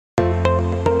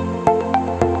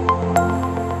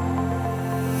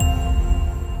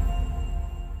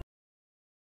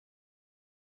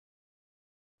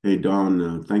Hey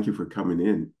Don, thank you for coming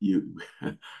in. You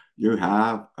you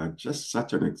have just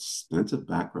such an extensive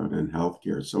background in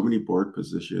healthcare, so many board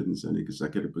positions and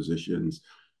executive positions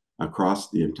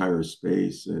across the entire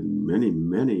space, and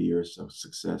many years of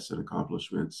success and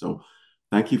accomplishment. So,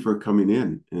 thank you for coming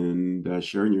in and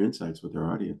sharing your insights with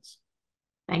our audience.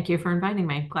 Thank you for inviting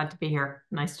me. Glad to be here.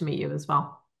 Nice to meet you as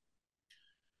well.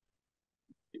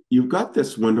 You've got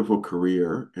this wonderful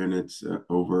career, and it's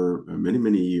over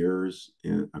many years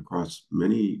across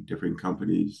many different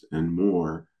companies and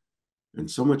more. And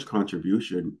so much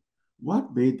contribution.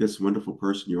 What made this wonderful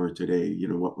person you are today?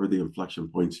 What were the inflection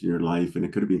points in your life? And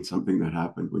it could have been something that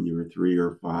happened when you were 3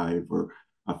 or 5, or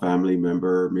a family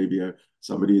member, maybe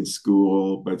somebody in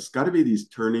school. But it's got to be these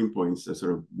turning points that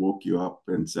sort of woke you up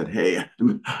and said, "Hey,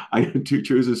 I had to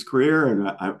choose this career,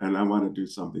 and I want to do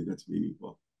something that's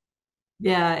meaningful."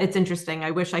 Yeah, it's interesting.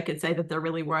 I wish I could say that there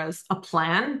really was a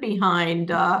plan behind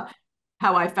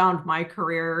how I found my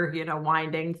career,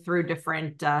 winding through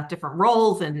different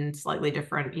roles and slightly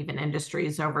different even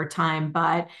industries over time.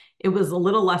 But it was a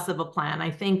little less of a plan. I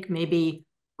think maybe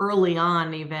early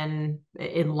on, even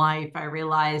in life, I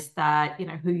realized that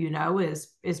who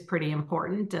is pretty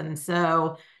important, and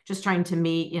so just trying to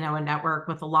meet and network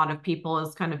with a lot of people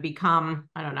has kind of become,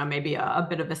 I don't know, maybe a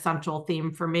bit of a central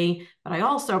theme for me. But I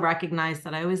also recognize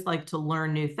that I always like to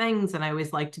learn new things and I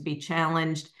always like to be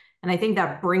challenged. And I think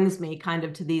that brings me kind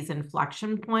of to these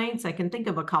inflection points. I can think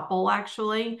of a couple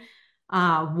actually.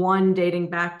 One dating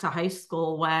back to high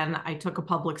school when I took a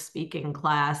public speaking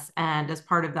class. And as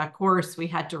part of that course, we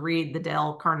had to read the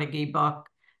Dale Carnegie book,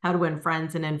 How to Win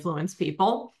Friends and Influence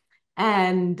People.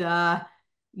 And,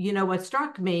 what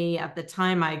struck me at the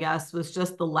time, I guess, was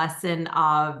just the lesson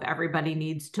of everybody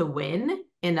needs to win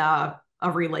in a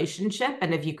relationship.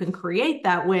 And if you can create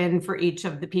that win for each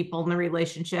of the people in the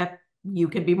relationship, you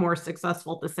can be more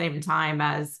successful at the same time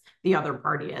as the other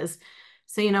party is.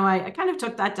 So, I kind of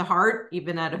took that to heart,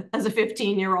 even as a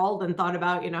 15-year-old, and thought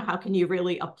about, how can you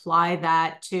really apply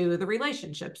that to the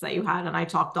relationships that you had? And I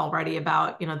talked already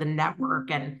about, the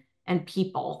network and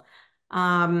people.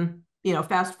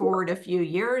 Fast forward a few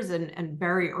years and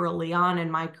very early on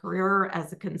in my career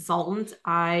as a consultant,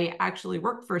 I actually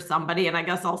worked for somebody, and I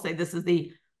guess I'll say this is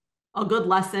a good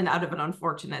lesson out of an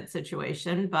unfortunate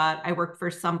situation, but I worked for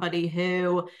somebody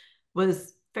who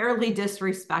was fairly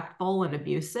disrespectful and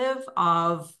abusive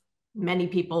of many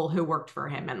people who worked for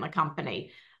him in the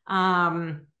company,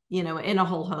 in a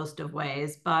whole host of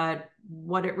ways. But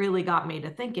what it really got me to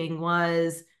thinking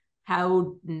was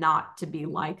how not to be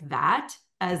like that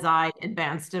as I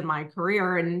advanced in my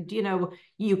career. And,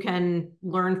 you can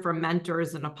learn from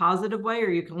mentors in a positive way, or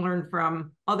you can learn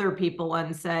from other people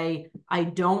and say, I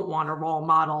don't want to role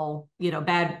model,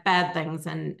 bad things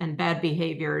and bad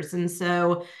behaviors. And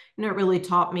so, it really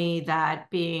taught me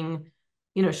that being,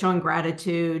 showing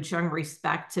gratitude, showing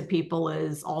respect to people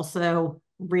is also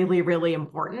really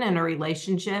important in a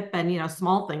relationship. And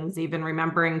small things, even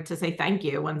remembering to say thank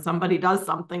you when somebody does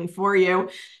something for you.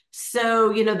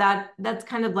 So that's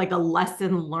kind of like a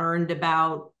lesson learned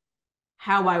about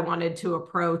how I wanted to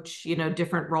approach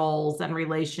different roles and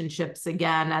relationships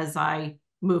again as I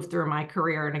moved through my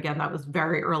career. And again, that was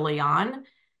very early on.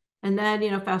 And then,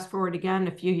 fast forward again,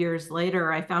 a few years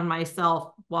later, I found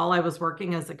myself while I was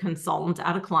working as a consultant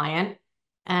at a client,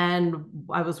 and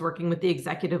I was working with the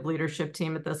executive leadership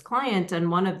team at this client.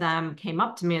 And one of them came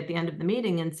up to me at the end of the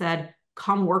meeting and said,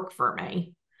 "Come work for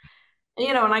me."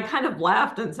 And I kind of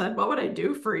laughed and said, "What would I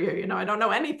do for you? I don't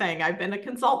know anything. I've been a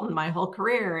consultant my whole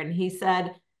career." And he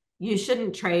said, "You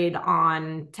shouldn't trade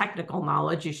on technical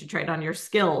knowledge. You should trade on your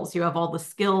skills. You have all the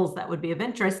skills that would be of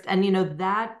interest." And,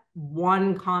 that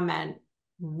one comment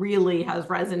really has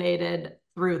resonated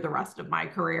through the rest of my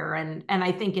career. And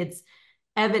I think it's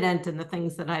evident in the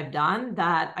things that I've done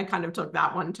that I kind of took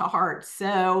that one to heart.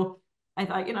 So I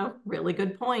thought, really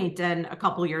good point. And a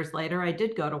couple of years later, I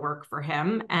did go to work for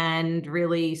him and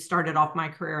really started off my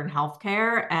career in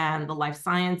healthcare and the life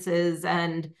sciences.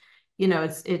 And,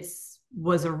 it's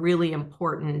was a really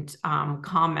important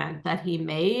comment that he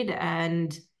made,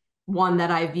 and one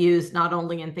that I've used not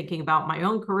only in thinking about my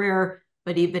own career,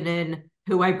 but even in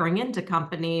who I bring into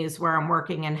companies where I'm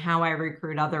working and how I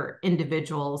recruit other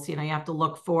individuals. You have to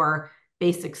look for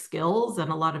basic skills,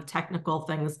 and a lot of technical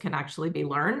things can actually be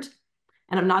learned.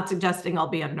 And I'm not suggesting I'll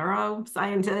be a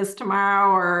neuroscientist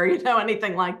tomorrow or,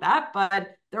 anything like that,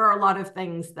 but there are a lot of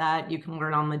things that you can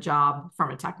learn on the job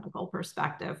from a technical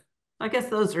perspective. I guess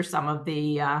those are some of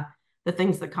the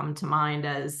things that come to mind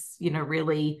as,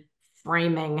 really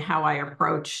framing how I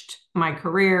approached my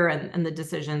career and the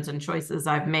decisions and choices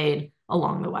I've made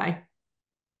along the way.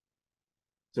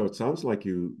 So it sounds like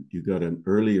you got an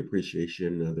early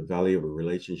appreciation of the value of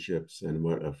relationships and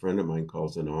what a friend of mine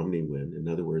calls an omni-win. In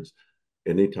other words,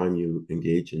 anytime you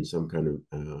engage in some kind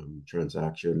of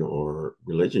transaction or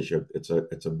relationship, it's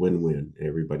a win-win.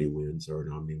 Everybody wins or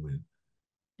an omni-win.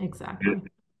 Exactly.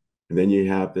 And then you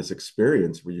have this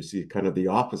experience where you see kind of the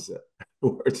opposite,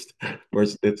 where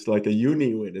it's like a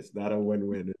uni-win. It's not a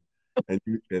win-win, and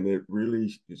it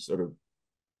really sort of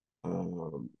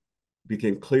um,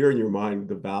 became clear in your mind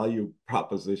the value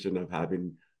proposition of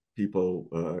having people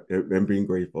and being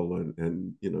grateful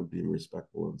and being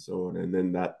respectful and so on. And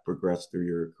then that progressed through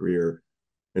your career.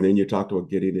 And then you talked about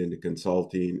getting into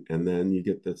consulting, and then you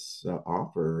get this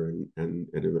offer, and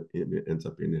it ends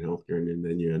up being in healthcare, and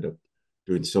then you end up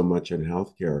doing so much in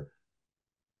healthcare.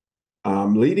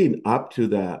 Leading up to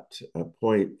that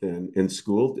point, then in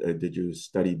school, did you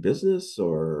study business,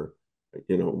 or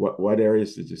what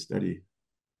areas did you study?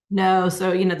 No,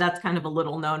 so that's kind of a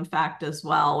little known fact as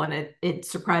well, and it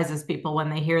surprises people when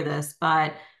they hear this.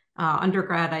 But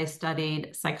undergrad, I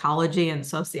studied psychology and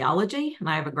sociology, and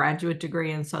I have a graduate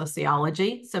degree in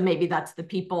sociology. So maybe that's the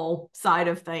people side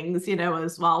of things,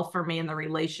 as well for me, in the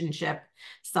relationship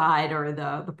side or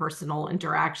the personal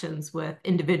interactions with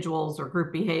individuals or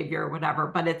group behavior, or whatever.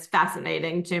 But it's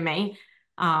fascinating to me.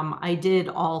 I did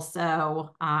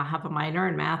also have a minor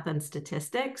in math and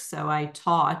statistics. So I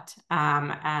taught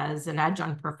as an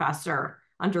adjunct professor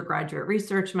undergraduate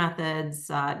research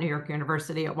methods at New York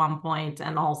University at one point,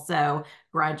 and also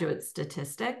graduate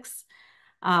statistics.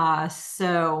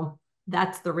 So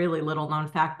that's the really little known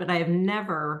fact, but I have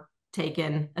never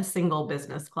taken a single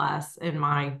business class in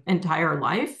my entire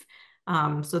life.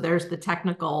 So there's the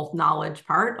technical knowledge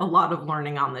part, a lot of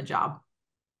learning on the job.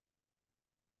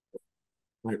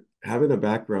 Like having a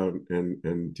background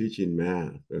and teaching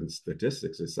math and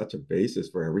statistics is such a basis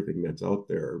for everything that's out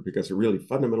there, because really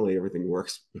fundamentally everything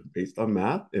works based on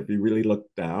math. If you really look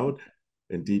down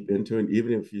and deep into it,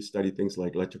 even if you study things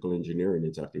like electrical engineering,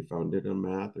 it's actually founded on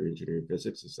math, or engineering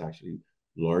physics is actually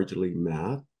largely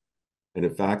math. And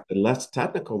in fact, the less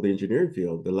technical the engineering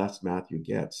field, the less math you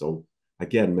get. So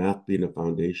again, math being a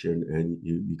foundation, and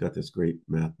you got this great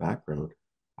math background.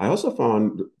 I also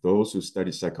found those who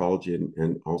study psychology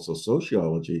and also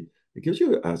sociology, it gives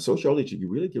you sociology, it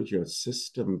really gives you a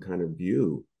system kind of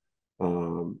view,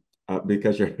 um,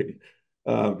 because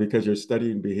you're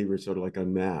studying behavior sort of like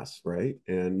en masse, right?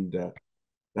 And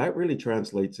that really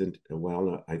translates into,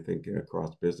 well, I think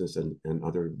across business and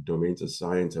other domains of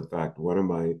science. In fact, one of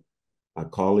my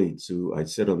colleagues who I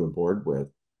sit on the board with,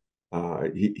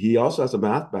 he also has a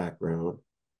math background,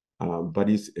 but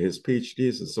his PhD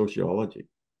is in sociology,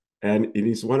 and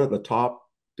he's one of the top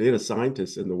data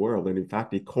scientists in the world. And in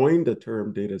fact, he coined the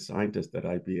term data scientist at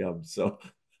IBM. So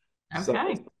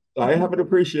Okay. I have an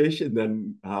appreciation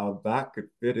then how that could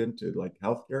fit into like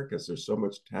healthcare, because there's so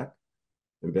much tech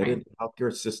embedded Right. into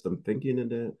healthcare, system thinking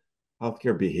into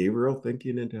healthcare, behavioral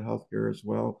thinking into healthcare as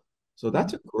well. So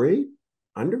that's a great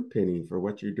underpinning for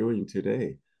what you're doing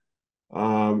today.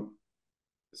 Um,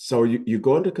 so you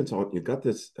go into consulting, you got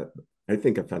this, I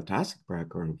think, a fantastic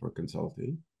background for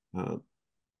consulting.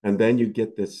 And then you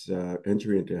get this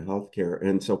entry into healthcare.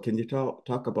 And so can you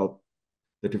talk about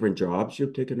the different jobs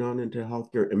you've taken on into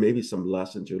healthcare, and maybe some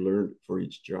lessons you learned for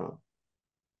each job?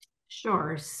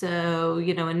 Sure. So,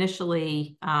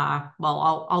 initially,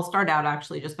 well, I'll start out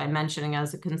actually just by mentioning,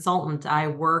 as a consultant, I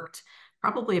worked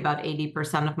probably about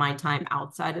 80% of my time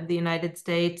outside of the United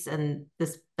States. And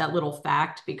that little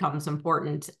fact becomes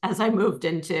important as I moved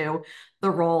into the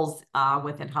roles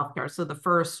within healthcare. So the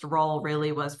first role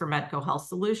really was for Medco Health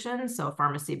Solutions, so a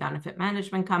pharmacy benefit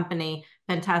management company,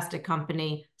 fantastic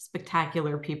company,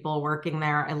 spectacular people working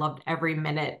there. I loved every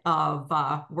minute of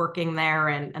working there,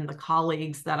 and the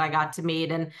colleagues that I got to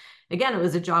meet. And again, it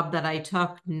was a job that I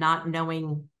took not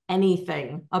knowing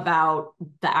anything about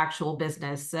the actual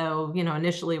business. So,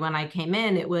 initially when I came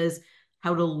in, it was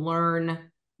how to learn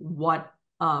what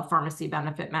a pharmacy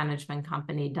benefit management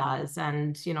company does.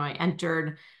 And, I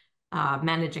entered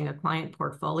managing a client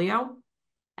portfolio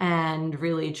and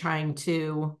really trying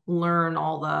to learn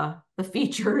all the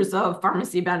features of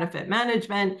pharmacy benefit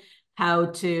management, how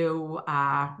to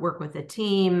work with a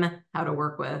team, how to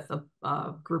work with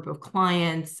a group of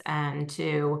clients, and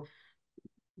to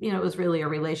it was really a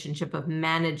relationship of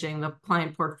managing the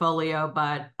client portfolio,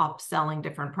 but upselling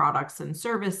different products and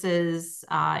services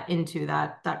into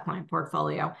that client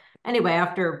portfolio. Anyway,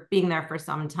 after being there for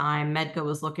some time, Medco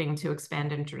was looking to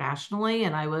expand internationally,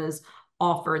 and I was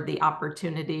offered the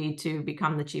opportunity to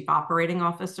become the chief operating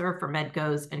officer for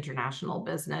Medco's international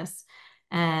business.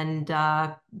 And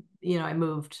I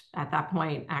moved at that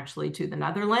point actually to the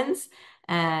Netherlands,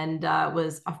 And it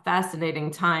was a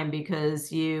fascinating time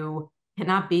because you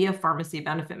cannot be a pharmacy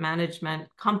benefit management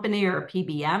company or a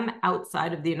PBM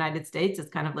outside of the United States. It's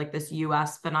kind of like this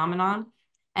US phenomenon.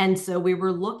 And so we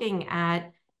were looking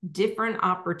at different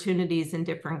opportunities in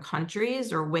different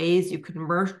countries or ways you could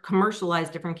commercialize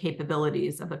different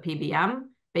capabilities of a PBM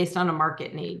based on a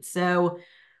market need. So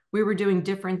we were doing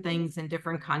different things in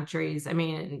different countries. I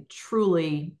mean,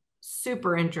 truly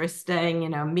super interesting,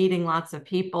 meeting lots of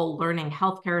people, learning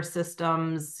healthcare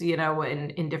systems,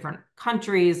 in different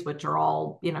countries, which are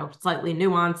all, slightly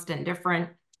nuanced and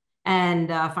different, and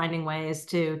finding ways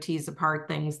to tease apart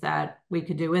things that we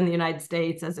could do in the United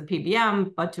States as a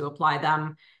PBM, but to apply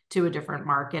them to a different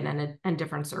market and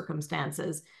different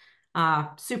circumstances.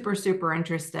 Super, super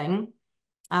interesting.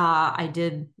 I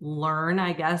did learn,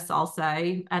 I guess I'll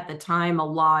say, at the time a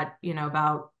lot,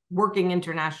 about working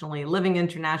internationally, living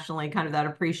internationally, kind of that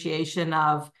appreciation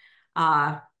of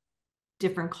uh,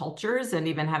 different cultures and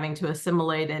even having to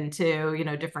assimilate into,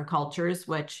 different cultures,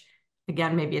 which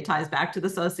again, maybe it ties back to the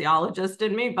sociologist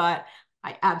in me, but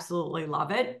I absolutely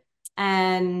love it.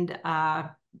 And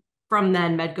from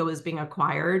then, Medco was being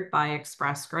acquired by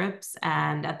Express Scripts.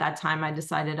 And at that time, I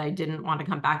decided I didn't want to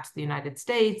come back to the United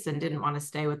States and didn't want to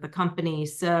stay with the company.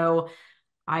 So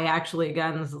I actually,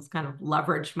 again, this is kind of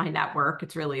leveraged my network.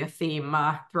 It's really a theme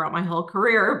throughout my whole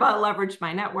career, but leveraged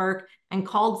my network and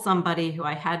called somebody who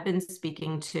I had been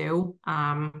speaking to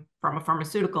from a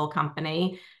pharmaceutical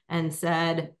company and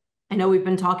said, I know we've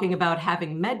been talking about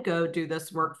having Medco do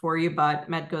this work for you, but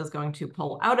Medco is going to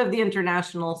pull out of the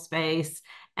international space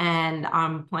and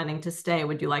I'm planning to stay.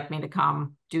 Would you like me to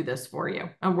come do this for you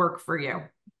and work for you?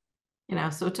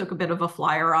 So it took a bit of a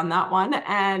flyer on that one.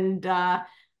 And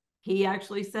he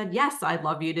actually said, yes, I'd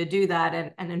love you to do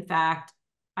that. And in fact,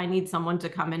 I need someone to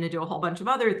come in and do a whole bunch of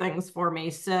other things for me.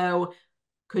 So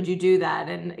could you do that?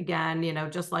 And again,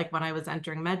 just like when I was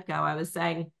entering Medco, I was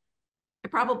saying, I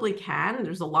probably can.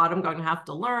 There's a lot I'm going to have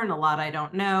to learn, a lot I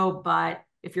don't know. But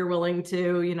if you're willing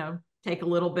to, take a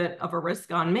little bit of a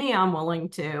risk on me, I'm willing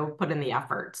to put in the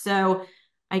effort. So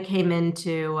I came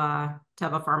into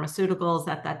Teva Pharmaceuticals.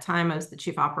 At that time, I was the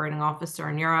chief operating officer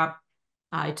in Europe.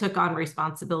 I took on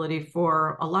responsibility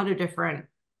for a lot of different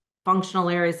functional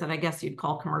areas that I guess you'd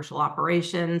call commercial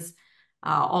operations.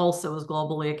 Also was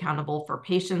globally accountable for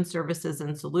patient services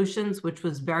and solutions, which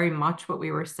was very much what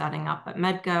we were setting up at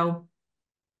Medco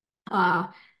uh,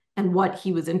 and what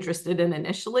he was interested in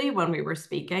initially when we were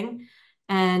speaking.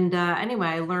 And anyway,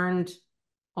 I learned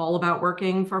all about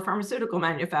working for a pharmaceutical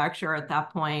manufacturer at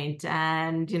that point,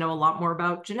 and a lot more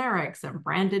about generics and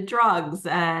branded drugs,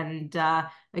 and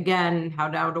again, how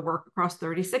now to work across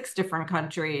 36 different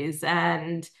countries.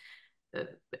 And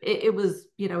it was,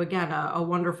 again, a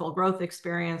wonderful growth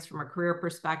experience from a career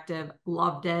perspective.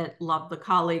 Loved it, loved the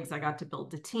colleagues. I got to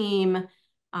build a team.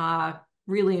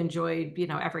 Really enjoyed,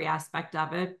 every aspect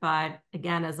of it. But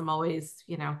again, as I'm always,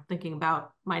 thinking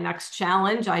about my next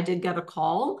challenge, I did get a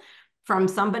call from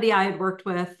somebody I had worked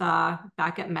with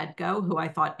back at Medco, who I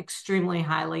thought extremely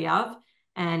highly of.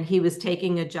 And he was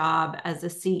taking a job as a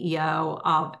CEO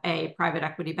of a private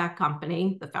equity backed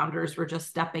company. The founders were just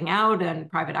stepping out and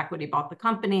private equity bought the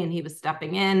company and he was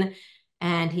stepping in.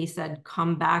 And he said,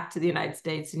 come back to the United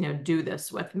States, do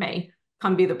this with me.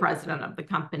 Come be the president of the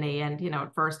company. And,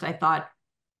 at first I thought,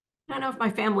 I don't know if my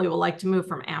family will like to move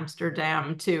from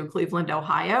Amsterdam to Cleveland,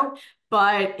 Ohio.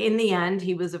 But in the end,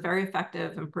 he was a very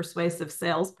effective and persuasive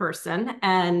salesperson.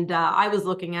 And I was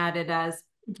looking at it as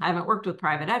I haven't worked with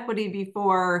private equity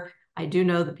before. I do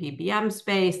know the PBM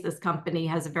space. This company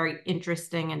has a very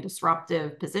interesting and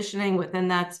disruptive positioning within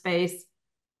that space.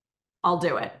 I'll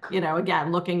do it.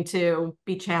 Again, looking to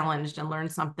be challenged and learn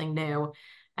something new.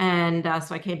 And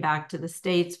so I came back to the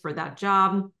States for that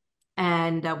job.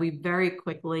 And we very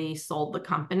quickly sold the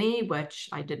company, which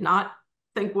I did not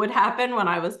think would happen when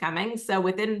I was coming. So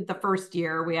within the first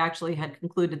year, we actually had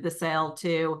concluded the sale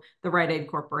to the Rite Aid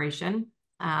Corporation.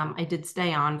 I did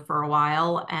stay on for a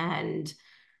while and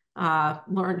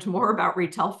learned more about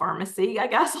retail pharmacy, I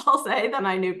guess I'll say, than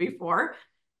I knew before.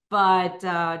 But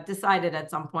decided at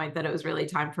some point that it was really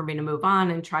time for me to move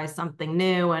on and try something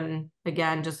new. And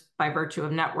again, just by virtue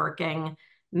of networking,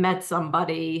 met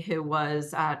somebody who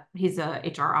was he's a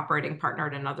HR operating partner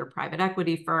at another private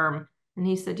equity firm. And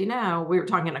he said, we were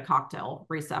talking at a cocktail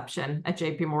reception at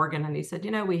JP Morgan. And he said,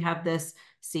 we have this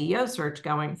CEO search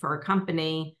going for a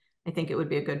company. I think it would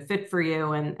be a good fit for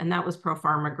you. And that was Pro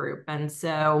Pharma Group. And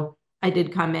so I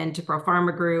did come into Pro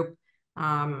Pharma Group.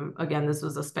 Again, this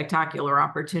was a spectacular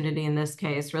opportunity in this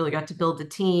case, really got to build a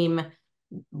team,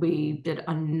 we did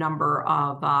a number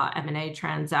of M&A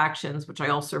transactions, which I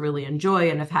also really enjoy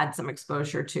and have had some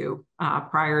exposure to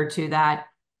prior to that.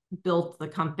 Built the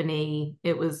company.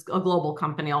 It was a global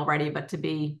company already, but to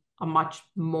be a much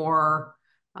more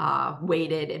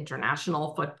weighted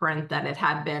international footprint than it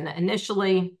had been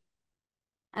initially,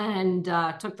 and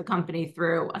took the company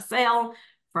through a sale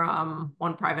from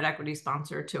one private equity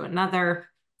sponsor to another.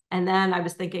 And then I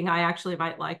was thinking I actually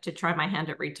might like to try my hand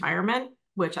at retirement,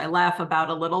 which I laugh about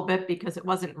a little bit because it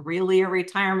wasn't really a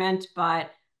retirement,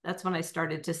 but that's when I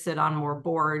started to sit on more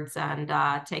boards and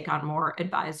take on more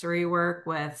advisory work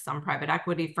with some private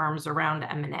equity firms around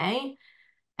M&A.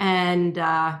 And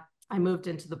I moved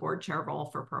into the board chair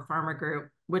role for Pro Pharma Group,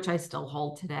 which I still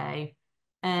hold today.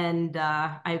 And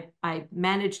I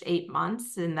managed 8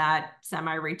 months in that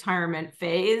semi-retirement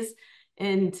phase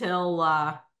until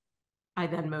I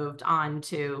then moved on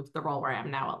to the role where I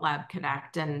am now at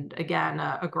LabConnect. And again,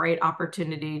 a great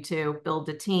opportunity to build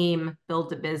a team,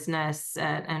 build a business,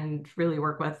 and really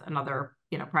work with another,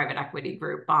 private equity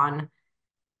group on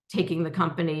taking the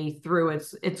company through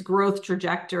its growth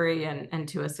trajectory and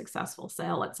to a successful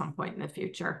sale at some point in the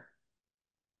future.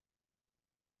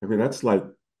 I mean, that's like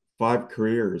 5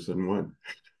 careers in one.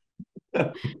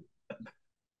 I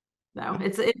So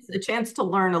it's a chance to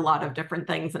learn a lot of different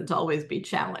things and to always be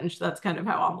challenged. That's kind of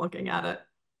how I'm looking at it.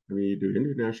 mean, you do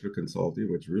international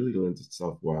consulting, which really lends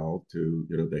itself well to,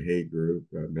 the Hay Group,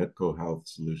 Medco Health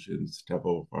Solutions,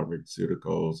 Teva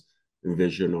Pharmaceuticals,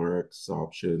 Envision RX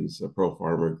Options, Pro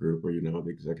Pharma Group, where you now the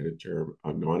executive chairman,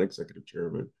 non-executive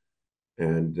chairman,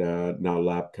 and now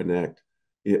LabConnect.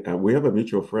 We have a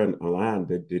mutual friend, Alan.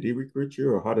 Did he recruit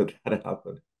you, or how did that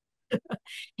happen?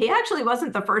 He actually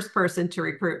wasn't the first person to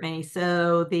recruit me.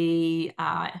 So the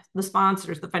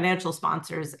sponsors, the financial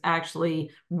sponsors,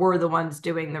 actually were the ones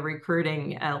doing the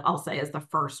recruiting. I'll say as the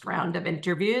first round of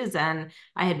interviews, and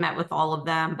I had met with all of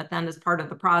them. But then, as part of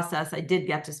the process, I did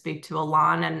get to speak to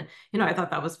Alon, and I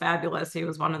thought that was fabulous. He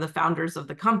was one of the founders of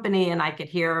the company, and I could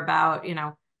hear about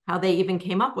how they even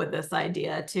came up with this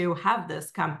idea to have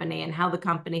this company and how the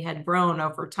company had grown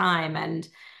over time. And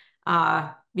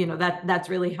that's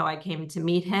really how I came to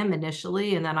meet him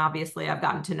initially. And then obviously I've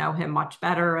gotten to know him much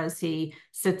better as he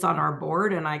sits on our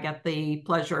board, and I get the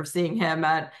pleasure of seeing him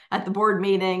at the board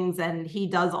meetings, and he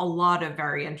does a lot of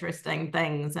very interesting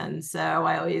things. And so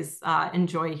I always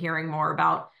enjoy hearing more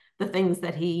about the things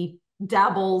that he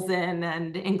dabbles in,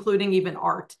 and including even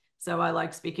art. So I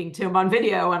like speaking to him on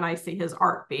video and I see his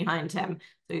art behind him.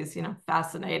 So he's,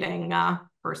 fascinating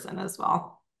person as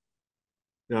well.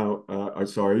 Now,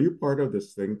 so are you part of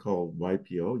this thing called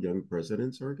YPO, Young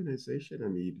Presidents Organization? I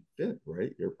mean, you fit,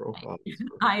 right? Your profile is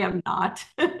I am not.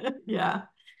 Yeah.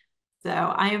 So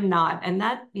I am not. And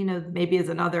that, maybe is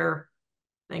another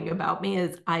thing about me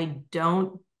is I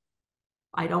don't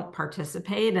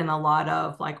participate in a lot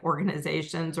of like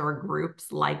organizations or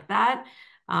groups like that.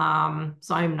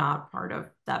 So I'm not part of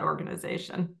that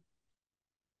organization.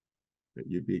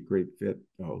 you'd be a great fit,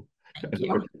 though, Thank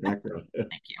you. with your background.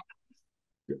 Thank you.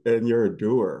 And you're a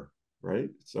doer, right?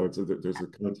 So there's a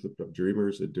concept of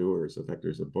dreamers and doers. In fact,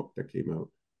 there's a book that came out,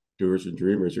 Doers and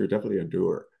Dreamers. You're definitely a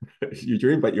doer. You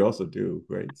dream, but you also do,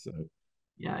 right?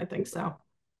 Yeah, I think so.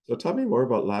 So tell me more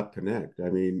about LabConnect. I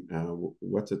mean,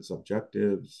 what's its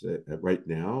objectives right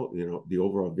now? The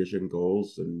overall vision,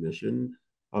 goals, and mission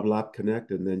of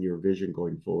LabConnect, and then your vision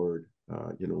going forward.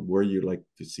 Where you like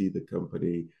to see the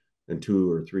company in 2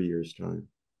 or 3 years' time.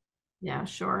 Yeah,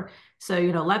 sure. So,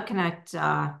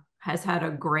 LabConnect has had a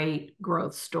great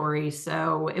growth story.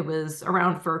 So it was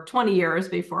around for 20 years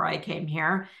before I came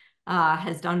here,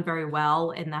 has done very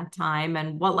well in that time.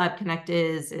 And what LabConnect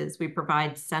is we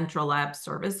provide central lab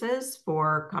services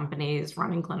for companies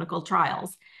running clinical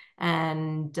trials.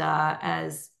 And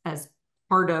as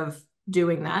part of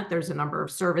doing that, there's a number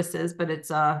of services, but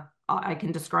I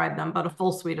can describe them, but a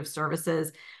full suite of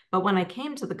services. But when I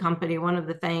came to the company, one of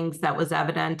the things that was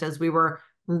evident as we were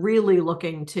really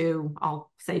looking to,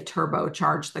 I'll say,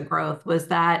 turbocharge the growth was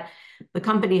that the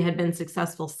company had been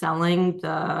successful selling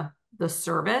the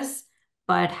service,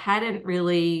 but hadn't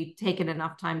really taken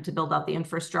enough time to build out the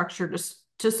infrastructure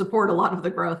to support a lot of the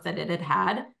growth that it had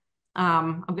had.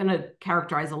 I'm going to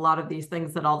characterize a lot of these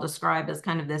things that I'll describe as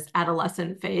kind of this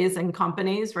adolescent phase in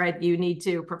companies, right? You need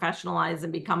to professionalize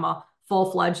and become a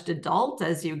full-fledged adult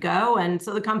as you go. And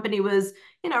so the company was,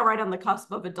 right on the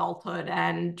cusp of adulthood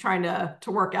and trying to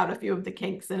work out a few of the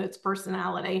kinks in its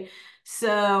personality.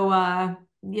 So,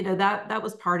 that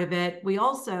was part of it. We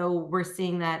also were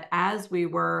seeing that as we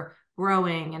were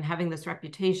growing and having this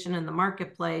reputation in the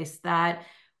marketplace, that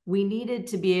we needed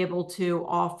to be able to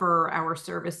offer our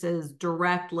services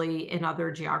directly in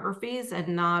other geographies and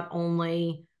not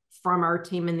only from our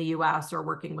team in the US or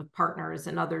working with partners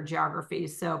in other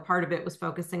geographies. So part of it was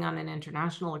focusing on an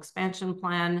international expansion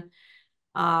plan.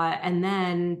 And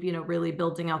then, really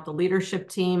building out the leadership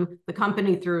team. The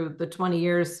company through the 20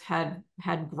 years had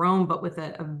grown, but with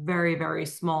a very, very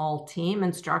small team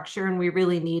and structure. And we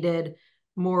really needed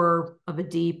more of a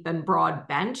deep and broad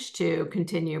bench to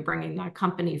continue bringing that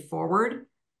company forward.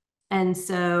 And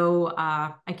so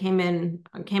I came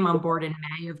on board in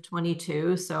May of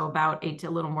 22, so about a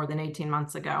little more than 18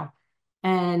 months ago.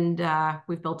 And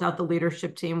we've built out the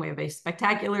leadership team. We have a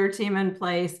spectacular team in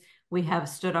place. We have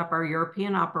stood up our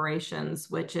European operations,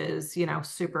 which is,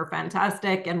 super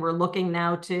fantastic. And we're looking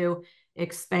now to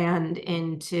expand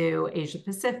into Asia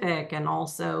Pacific and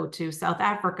also to South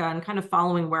Africa and kind of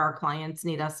following where our clients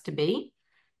need us to be.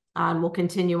 And we'll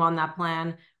continue on that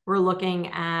plan. We're looking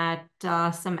at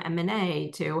some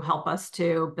M&A to help us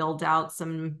to build out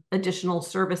some additional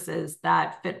services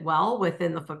that fit well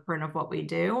within the footprint of what we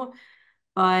do.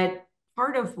 But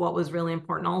part of what was really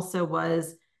important also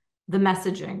was the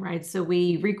messaging, right? So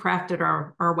we recrafted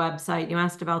our website. You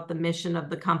asked about the mission of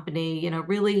the company,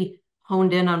 really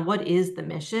honed in on what is the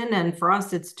mission. And for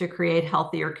us, it's to create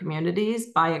healthier communities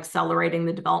by accelerating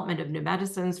the development of new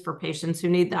medicines for patients who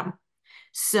need them.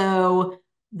 So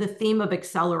the theme of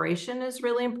acceleration is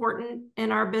really important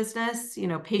in our business.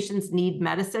 Patients need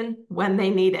medicine when they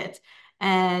need it.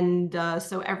 And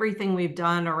so everything we've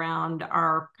done around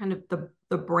our kind of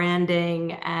the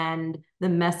branding and the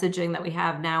messaging that we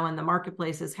have now in the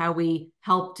marketplace is how we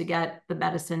help to get the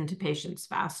medicine to patients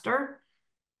faster.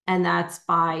 And that's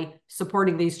by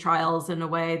supporting these trials in a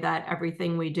way that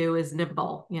everything we do is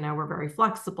nimble. We're very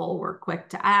flexible, we're quick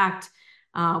to act.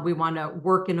 We want to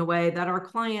work in a way that our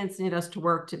clients need us to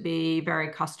work to be very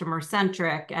customer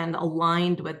centric and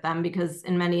aligned with them, because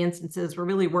in many instances, we're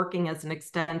really working as an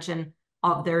extension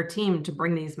of their team to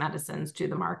bring these medicines to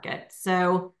the market.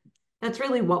 So that's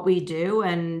really what we do.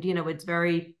 And, it's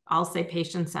very, I'll say,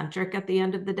 patient centric at the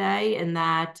end of the day, in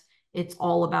that it's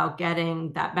all about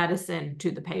getting that medicine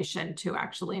to the patient who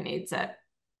actually needs it.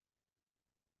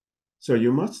 So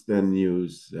you must then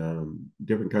use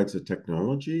different kinds of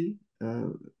technology.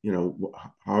 How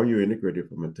are you integrated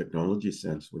from a technology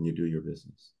sense when you do your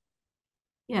business?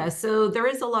 Yeah, so there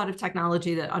is a lot of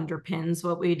technology that underpins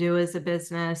what we do as a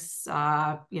business.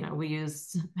 We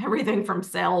use everything from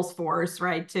Salesforce,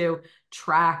 right, to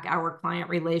track our client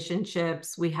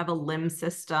relationships. We have a LIM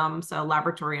system, so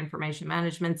laboratory information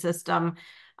management system,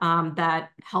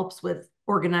 that helps with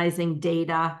organizing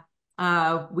data.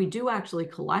 We do actually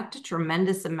collect a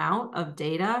tremendous amount of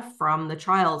data from the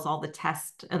trials, all the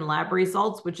test and lab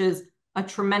results, which is a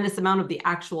tremendous amount of the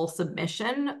actual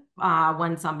submission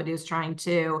when somebody is trying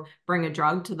to bring a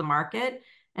drug to the market.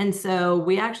 And so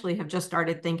we actually have just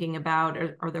started thinking about,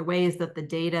 are there ways that the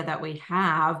data that we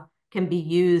have can be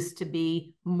used to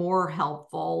be more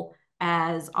helpful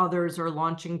as others are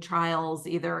launching trials,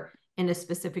 either in a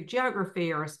specific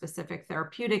geography or a specific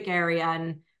therapeutic area?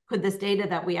 And could this data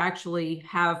that we actually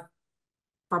have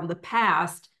from the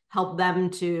past help them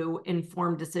to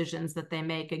inform decisions that they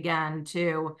make, again,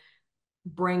 to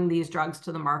bring these drugs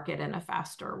to the market in a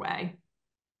faster way?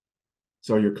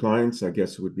 So your clients, I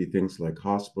guess, would be things like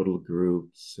hospital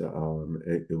groups.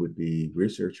 It would be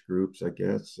research groups, I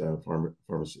guess,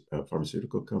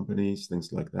 pharmaceutical companies,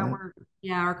 things like that.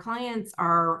 Our clients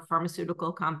are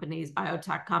pharmaceutical companies,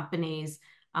 biotech companies.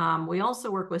 We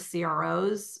also work with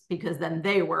CROs, because then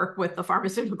they work with the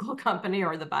pharmaceutical company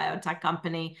or the biotech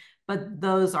company, but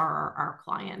those are our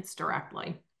clients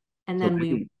directly. And So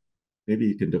then maybe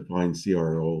you can define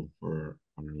CRO for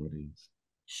our audience.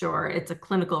 Sure, it's a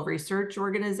clinical research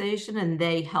organization, and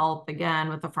they help, again,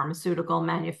 with the pharmaceutical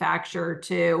manufacturer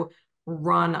to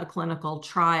run a clinical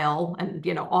trial and,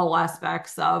 all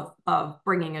aspects of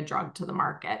bringing a drug to the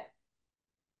market.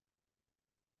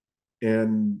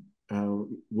 And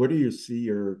where do you see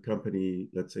your company,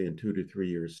 let's say, in 2 to 3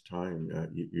 years' time?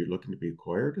 You're looking to be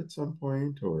acquired at some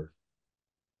point, or?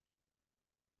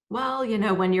 Well,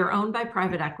 when you're owned by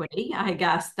private equity, I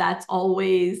guess that's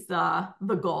always the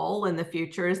goal in the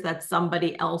future, is that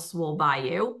somebody else will buy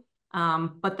you.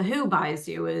 But the who buys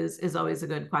you is always a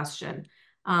good question.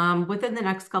 Within the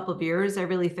next couple of years, I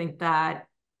really think that,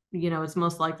 it's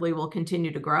most likely we'll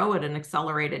continue to grow at an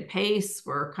accelerated pace.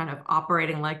 We're kind of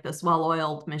operating like this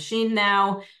well-oiled machine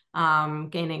now,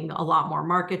 gaining a lot more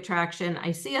market traction.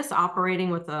 I see us operating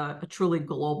with a truly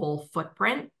global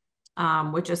footprint,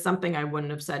 which is something I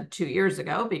wouldn't have said 2 years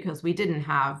ago, because we didn't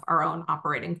have our own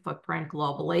operating footprint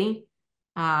globally.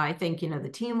 I think, the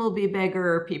team will be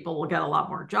bigger. People will get a lot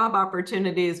more job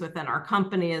opportunities within our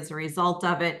company as a result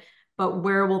of it. But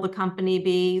where will the company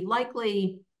be?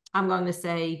 Likely, I'm going to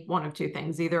say one of two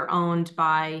things, either owned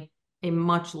by a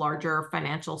much larger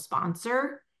financial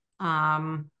sponsor,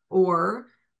 or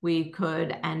we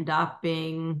could end up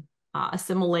being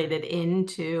assimilated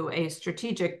into a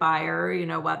strategic buyer,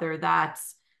 whether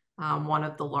that's one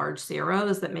of the large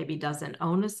CROs that maybe doesn't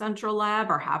own a central lab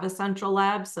or have a central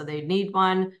lab, so they need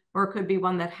one, or it could be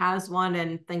one that has one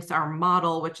and thinks our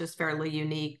model, which is fairly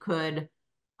unique, could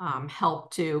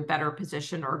help to better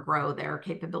position or grow their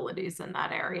capabilities in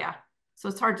that area. So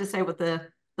it's hard to say what the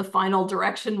final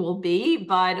direction will be,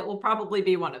 but it will probably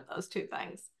be one of those two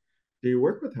things. Do you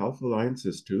work with health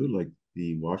alliances too, like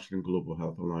the Washington Global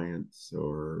Health Alliance,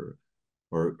 or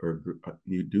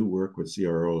you do work with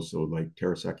CROs, so like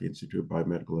Terasaki Institute of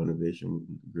Biomedical Innovation,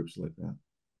 groups like that?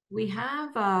 We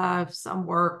have some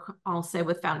work, I'll say,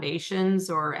 with foundations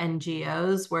or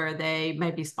NGOs where they may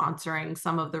be sponsoring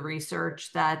some of the research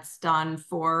that's done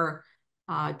for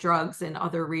drugs in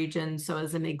other regions. So,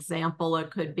 as an example,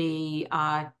 it could be,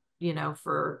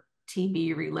 for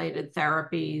TB related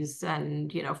therapies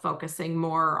and, focusing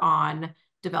more on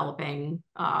developing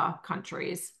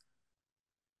countries.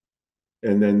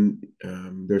 And then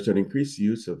there's an increased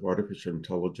use of artificial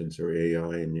intelligence or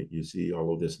AI, and you see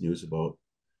all of this news about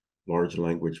large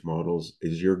language models.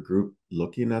 Is your group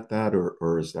looking at that,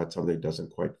 or is that something that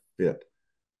doesn't quite fit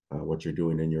what you're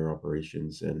doing in your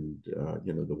operations and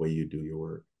the way you do your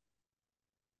work?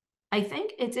 I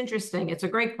think it's interesting. It's a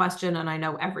great question. And I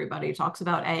know everybody talks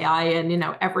about AI and,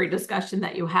 every discussion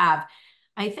that you have.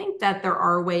 I think that there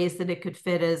are ways that it could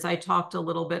fit, as I talked a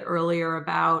little bit earlier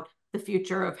about the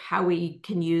future of how we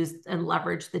can use and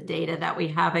leverage the data that we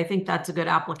have. I think that's a good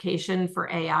application for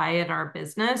AI in our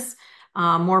business,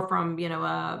 more from,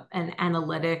 an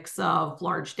analytics of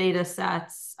large data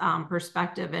sets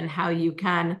perspective, and how you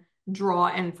can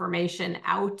draw information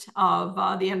out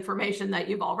of the information that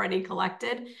you've already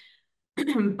collected.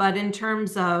 But in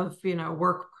terms of,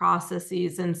 work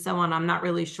processes and so on, I'm not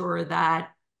really sure that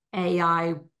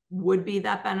AI would be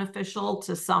that beneficial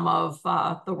to some of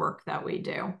the work that we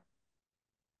do.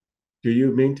 Do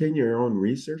you maintain your own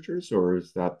researchers, or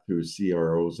is that through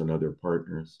CROs and other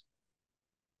partners?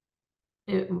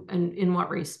 And in what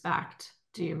respect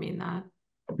do you mean that?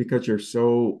 Because you're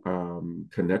so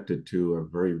connected to a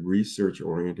very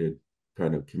research-oriented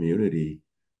kind of community.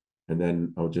 And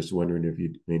then I was just wondering if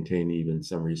you'd maintain even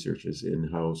some researchers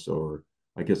in-house, or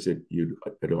I guess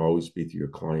it'd always be through your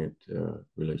client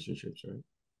relationships, right?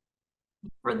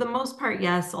 For the most part,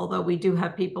 yes, although we do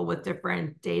have people with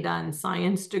different data and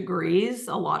science degrees,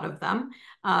 a lot of them,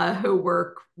 who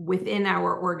work within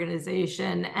our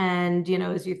organization. And,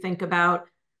 as you think about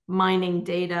mining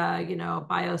data,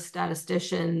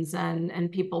 biostatisticians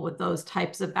and people with those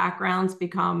types of backgrounds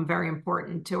become very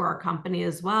important to our company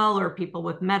as well, or people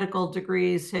with medical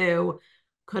degrees who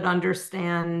could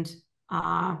understand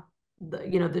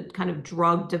the kind of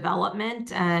drug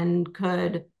development and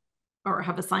could, or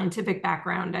have a scientific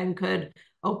background and could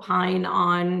opine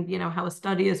on, how a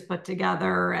study is put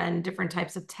together and different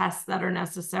types of tests that are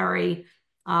necessary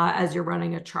as you're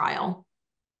running a trial.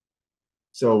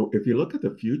 So if you look at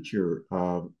the future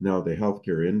of now the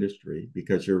healthcare industry,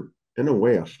 because you're in a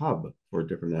way a hub for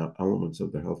different elements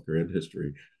of the healthcare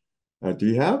industry, do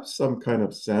you have some kind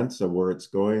of sense of where it's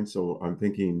going? So I'm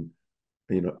thinking,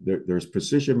 there's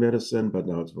precision medicine, but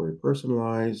now it's very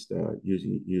personalized,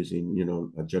 using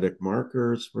genetic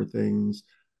markers for things,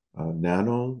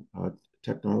 nano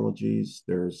technologies.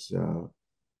 There's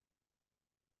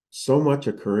so much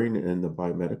occurring in the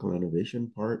biomedical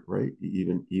innovation part, right?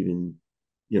 Even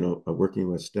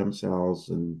working with stem cells,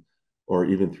 and or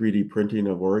even 3D printing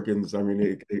of organs. I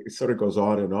mean, it sort of goes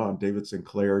on and on. David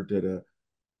Sinclair did a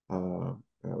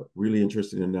really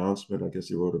interesting announcement. I guess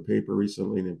he wrote a paper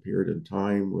recently in Period in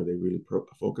Time where they really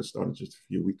focused on it just a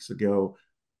few weeks ago.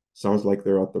 Sounds like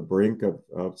they're at the brink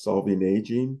of solving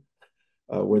aging,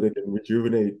 where they can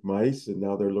rejuvenate mice, and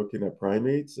now they're looking at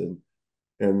primates,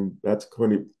 and that's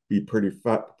going to be pretty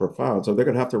profound. So they're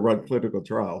going to have to run clinical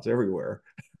trials everywhere,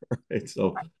 right?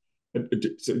 So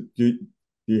do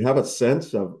you have a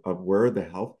sense of where the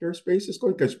healthcare space is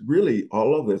going? Because really,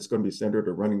 all of it's going to be centered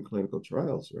around running clinical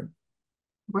trials, right?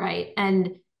 Right.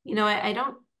 And, I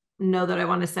don't know that I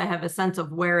want to say I have a sense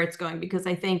of where it's going, because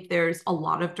I think there's a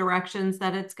lot of directions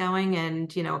that it's going.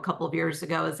 And, a couple of years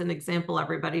ago, as an example,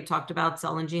 everybody talked about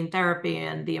cell and gene therapy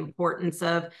and the importance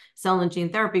of cell and gene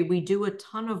therapy. We do a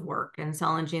ton of work in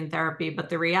cell and gene therapy, but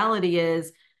the reality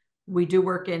is we do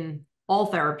work in all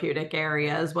therapeutic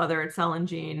areas, whether it's cell and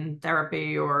gene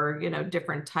therapy or,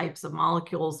 different types of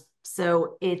molecules.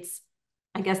 So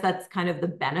I guess that's kind of the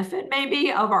benefit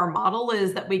maybe of our model,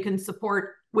 is that we can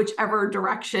support whichever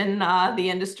direction the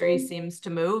industry seems to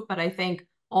move. But I think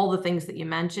all the things that you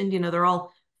mentioned, they're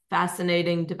all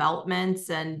fascinating developments,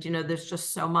 and there's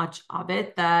just so much of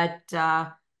it that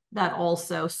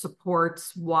also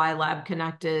supports why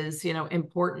LabConnect is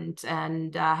important,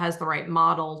 and has the right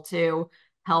model to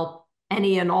help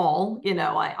any and all,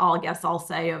 I guess I'll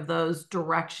say, of those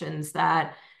directions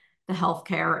that the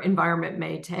healthcare environment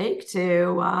may take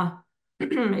to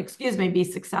excuse me, be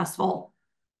successful.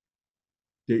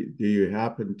 Do you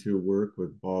happen to work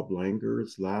with Bob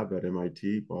Langer's lab at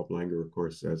MIT? Bob Langer, of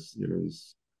course, has,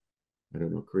 he's, I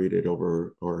don't know, created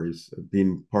over, or he's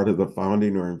been part of the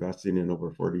founding or investing in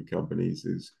over 40 companies.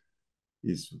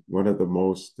 He's one of the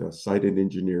most cited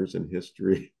engineers in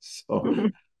history. So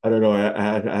I don't know,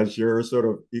 has your sort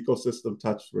of ecosystem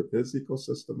touched with his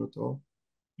ecosystem at all?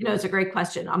 It's a great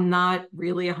question. I'm not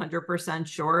really 100%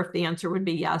 sure if the answer would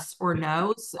be yes or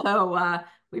no. So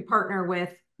we partner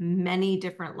with many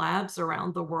different labs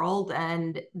around the world,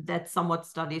 and that's somewhat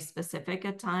study specific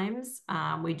at times.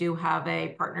 We do have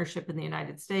a partnership in the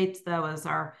United States that was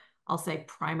our, I'll say,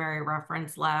 primary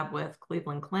reference lab with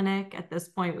Cleveland Clinic. At this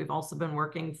point, we've also been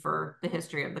working for the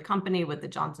history of the company with the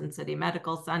Johnson City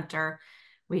Medical Center.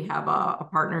 We have a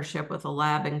partnership with a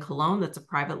lab in Cologne that's a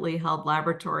privately held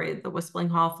laboratory, the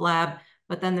Wisplinghoff Lab.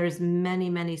 But then there's many,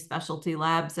 many specialty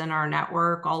labs in our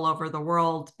network all over the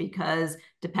world, because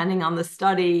depending on the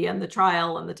study and the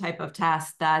trial and the type of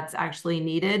test that's actually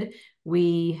needed,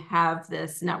 we have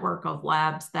this network of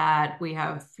labs that we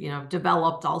have,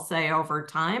 developed, I'll say, over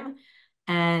time.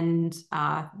 And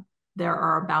there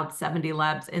are about 70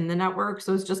 labs in the network.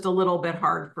 So it's just a little bit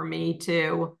hard for me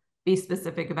to be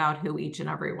specific about who each and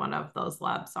every one of those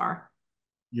labs are.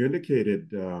 You indicated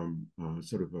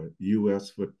sort of a US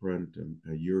footprint and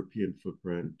a European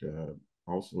footprint,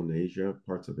 also in Asia,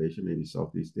 parts of Asia, maybe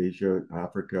Southeast Asia,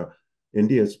 Africa.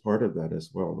 India is part of that as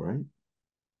well, right?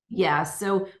 Yeah,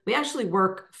 so we actually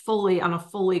work fully on a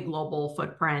fully global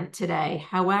footprint today.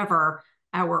 However,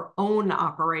 our own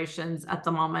operations at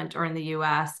the moment are in the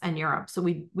US and Europe. So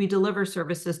we deliver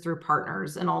services through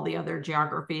partners in all the other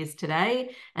geographies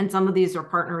today. And some of these are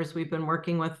partners we've been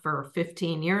working with for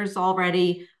 15 years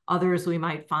already. Others we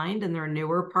might find, and they're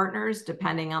newer partners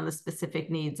depending on the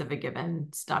specific needs of a given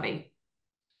study.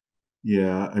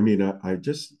 Yeah, I mean, I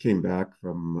just came back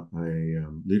from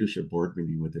a leadership board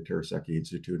meeting with the Terasaki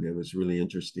Institute, and it was really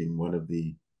interesting. One of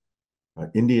the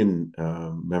Indian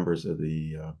members of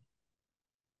the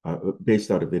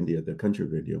based out of India, the country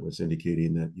of India, was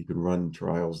indicating that you can run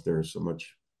trials there so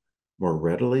much more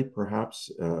readily,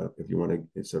 perhaps, if you want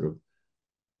to sort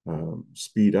of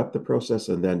speed up the process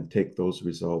and then take those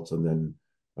results and then,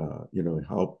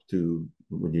 help to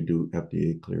when you do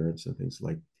FDA clearance and things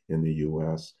like in the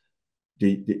US.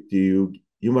 Do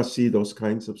you must see those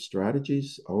kinds of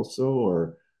strategies also,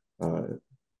 or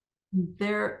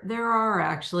There are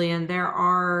actually, and there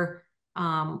are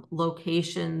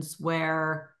locations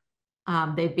where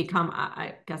they've become,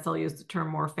 I guess I'll use the term,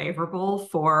 more favorable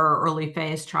for early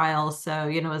phase trials. So,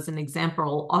 as an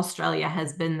example, Australia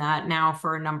has been that now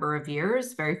for a number of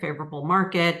years, very favorable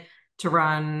market to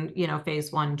run,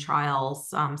 phase 1 trials,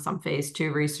 some phase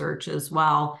 2 research as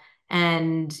well.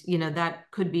 And, that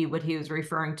could be what he was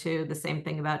referring to. The same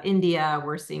thing about India.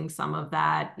 We're seeing some of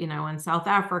that, in South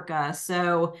Africa.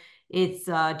 So it's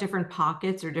different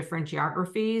pockets or different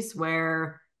geographies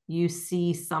where you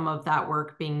see some of that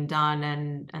work being done,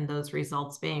 and those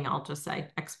results being, I'll just say,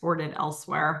 exported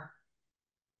elsewhere.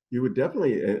 you would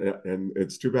definitely, and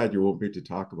it's too bad you won't be to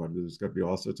talk about it. There's going to be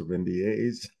all sorts of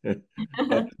NDAs and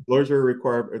disclosure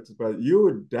requirements, but you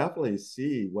would definitely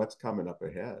see what's coming up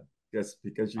ahead.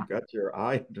 Because you got your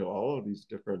eye into all of these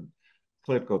different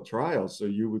clinical trials, so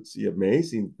you would see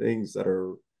amazing things that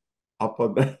are up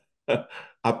on the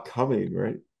upcoming,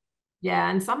 right? Yeah,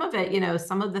 and some of it,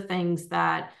 some of the things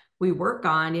that we work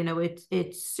on,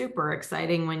 it's super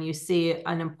exciting when you see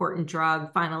an important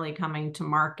drug finally coming to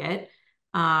market.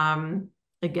 Um,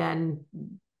 Again,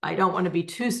 I don't want to be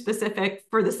too specific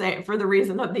for the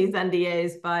reason of these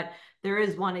NDAs, but there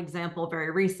is one example very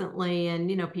recently,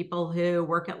 and people who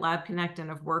work at LabConnect and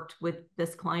have worked with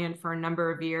this client for a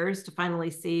number of years to finally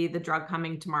see the drug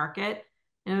coming to market.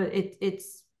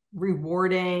 It's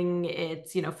rewarding,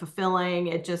 it's fulfilling.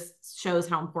 It just shows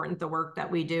how important the work that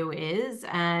we do is,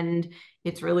 and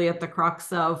it's really at the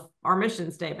crux of our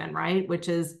mission statement, right, which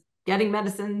is getting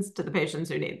medicines to the patients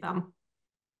who need them.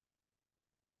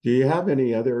 Do you have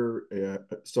any other?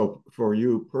 So for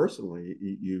you personally,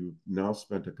 you now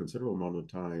spent a considerable amount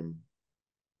of time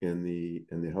in the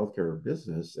healthcare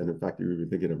business, and in fact, you're even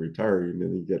thinking of retiring, and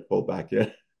then you get pulled back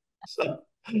in. So,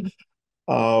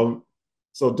 um,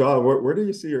 so Don, where do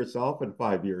you see yourself in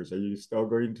 5 years? Are you still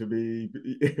going to be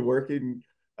working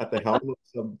at the helm of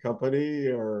some company,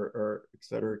 or et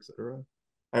cetera, et cetera?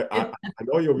 I, I, If I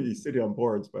know you'll be sitting on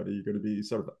boards, but are you going to be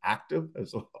sort of active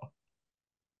as well?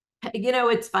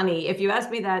 It's funny. If you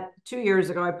asked me that 2 years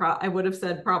ago, I would have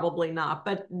said probably not.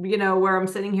 But where I'm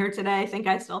sitting here today, I think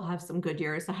I still have some good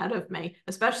years ahead of me,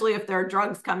 especially if there are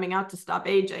drugs coming out to stop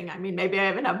aging. I mean, maybe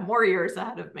I even have more years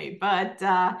ahead of me. But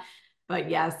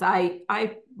yes,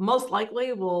 I most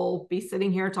likely will be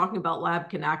sitting here talking about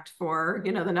LabConnect for,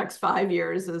 the next 5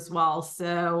 years as well.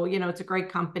 So, it's a great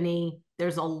company.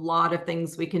 There's a lot of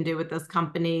things we can do with this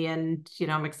company, and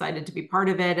I'm excited to be part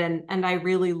of it, and I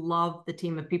really love the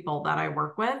team of people that I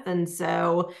work with. And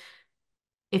so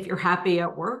if you're happy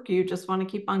at work, you just want to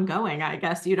keep on going. I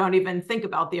guess you don't even think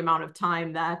about the amount of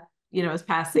time that is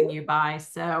passing you by.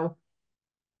 So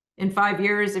in 5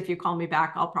 years, if you call me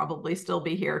back, I'll probably still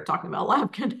be here talking about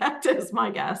LabConnect is my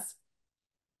guess.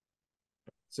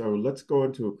 So let's go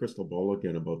into a crystal ball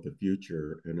again about the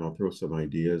future, and I'll throw some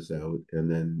ideas out,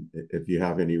 and then if you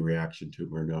have any reaction to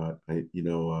them or not,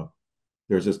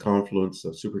 there's this confluence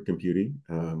of supercomputing,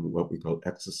 what we call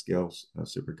exascale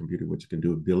supercomputing, which can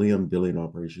do a billion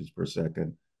operations per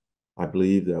second. I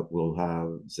believe that we'll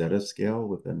have zettascale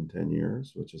within 10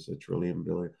 years, which is a trillion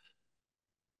billion.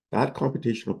 That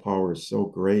computational power is so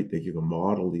great that you can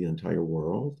model the entire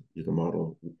world. You can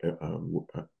model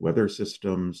weather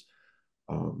systems.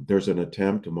 There's an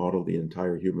attempt to model the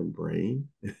entire human brain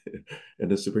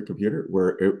in a supercomputer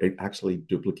where it actually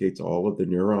duplicates all of the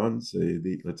neurons,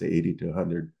 let's say 80 to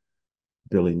 100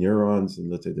 billion neurons, and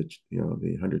let's say the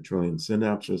 100 trillion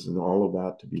synapses, and all of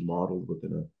that to be modeled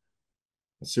within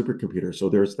a supercomputer. So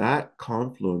there's that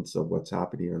confluence of what's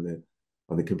happening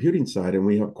on the computing side, and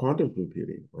we have quantum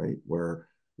computing, right, where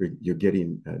you're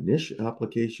getting niche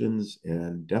applications,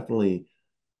 and definitely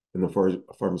in the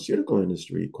pharmaceutical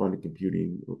industry, quantum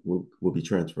computing will be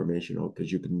transformational because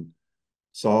you can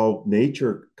solve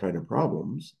nature kind of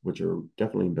problems, which are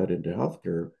definitely embedded into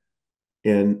healthcare,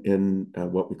 in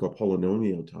what we call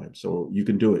polynomial time. So you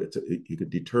can do it. You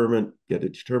can get a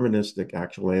deterministic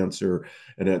actual answer,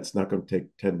 and it's not going to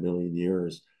take 10 million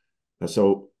years.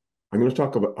 So I'm going to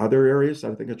talk about other areas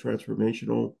that I think are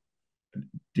transformational.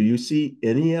 Do you see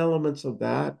any elements of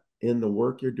that in the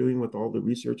work you're doing with all the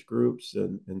research groups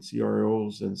and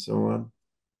CROs and so on?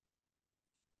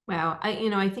 Wow,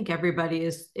 I think everybody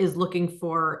is looking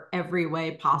for every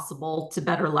way possible to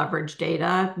better leverage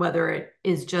data, whether it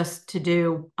is just to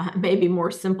do maybe more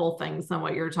simple things than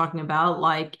what you're talking about,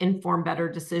 like inform better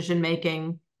decision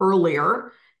making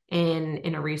earlier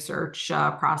in a research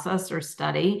process or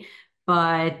study.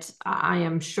 But I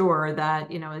am sure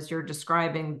that, as you're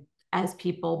describing, as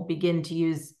people begin to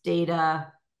use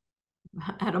data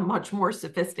at a much more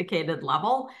sophisticated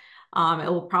level, it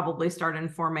will probably start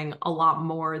informing a lot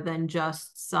more than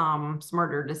just some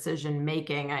smarter decision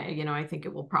making. I think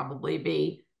it will probably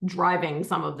be driving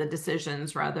some of the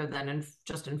decisions rather than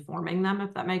just informing them,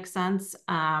 if that makes sense.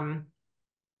 But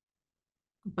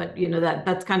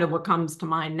that's kind of what comes to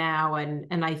mind now,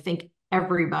 and I think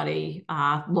everybody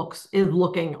is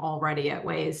looking already at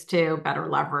ways to better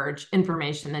leverage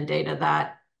information and data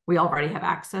that we already have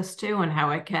access to, and how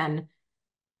it can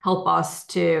help us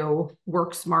to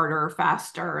work smarter,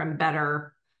 faster, and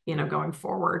better, going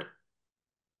forward.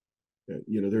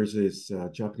 There's this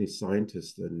Japanese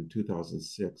scientist in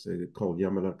 2006 called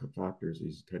Yamanaka factors.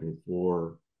 These kind of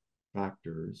four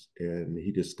factors, and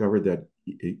he discovered that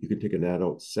you can take an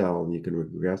adult cell and you can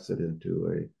regress it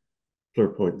into a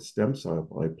pluripotent stem cell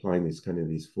by applying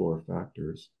these four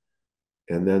factors.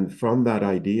 And then from that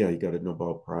idea, he got a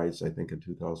Nobel Prize, I think, in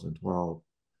 2012.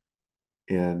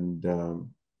 And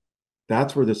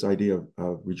that's where this idea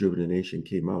of rejuvenation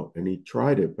came out. And he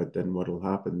tried it, but then what will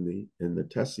happen in the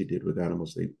tests he did with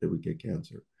animals, they would get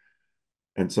cancer.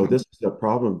 And so this is a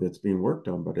problem that's being worked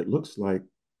on, but it looks like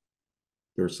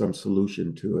there's some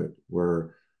solution to it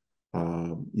where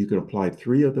you can apply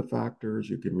three of the factors,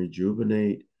 you can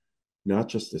rejuvenate not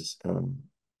just an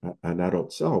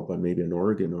adult cell, but maybe an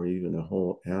organ or even a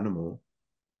whole animal.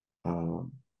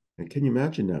 And can you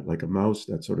imagine that? Like a mouse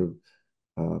that sort of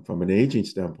from an aging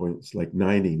standpoint, it's like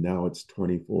 90. Now it's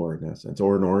 24 in essence,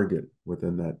 or an organ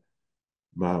within that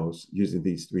mouse using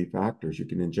these three factors. You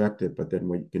can inject it, but then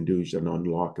what you can do is you can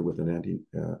unlock it with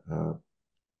an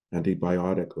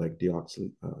antibiotic like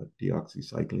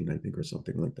deoxycycline, I think, or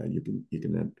something like that. You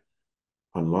can then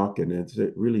unlock it. And it's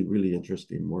a really, really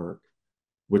interesting work,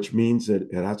 which means that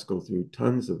it has to go through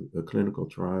tons of clinical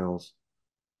trials.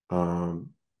 Um,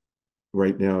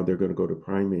 right now, they're going to go to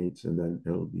primates, and then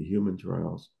it'll be human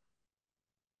trials.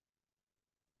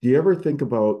 Do you ever think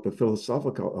about the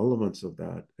philosophical elements of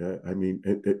that? I mean,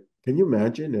 can you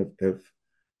imagine if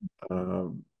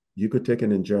um, you could take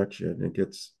an injection, it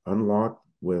gets unlocked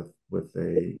with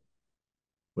a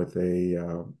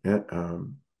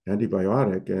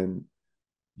antibiotic, and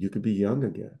you could be young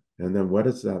again. And then what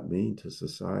does that mean to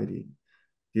society?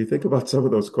 Do you think about some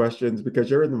of those questions because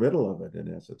you're in the middle of it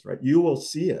in essence, right? You will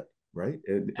see it, right?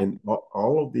 And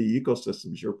all of the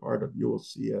ecosystems you're part of, you will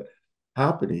see it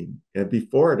happening, and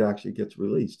before it actually gets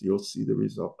released, you'll see the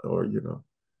result. Or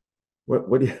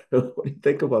what do you what do you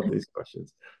think about these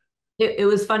questions? It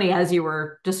was funny as you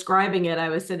were describing it. I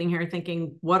was sitting here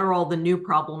thinking, what are all the new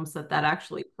problems that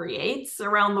actually creates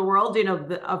around the world?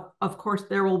 Of course,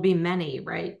 there will be many,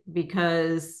 right?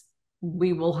 Because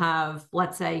we will have,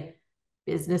 let's say,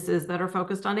 businesses that are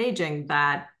focused on aging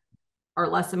that are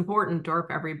less important, or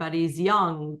if everybody's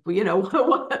young,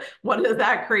 what does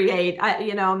that create?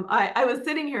 I was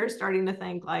sitting here starting to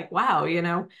think like, wow,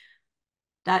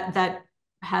 that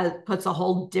has puts a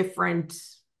whole different,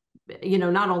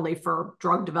 not only for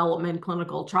drug development,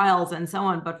 clinical trials, and so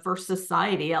on, but for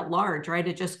society at large, right?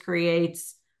 It just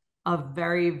creates a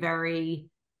very, very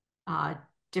uh,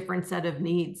 different set of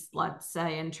needs, let's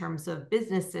say, in terms of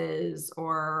businesses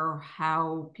or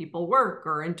how people work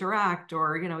or interact,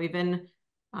 or, even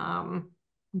um,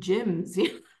 gyms,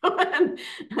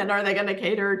 and are they going to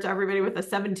cater to everybody with a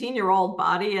 17-year-old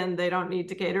body and they don't need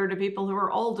to cater to people who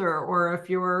are older? Or if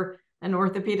you're an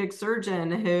orthopedic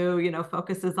surgeon who,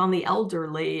 focuses on the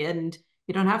elderly, and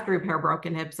you don't have to repair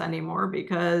broken hips anymore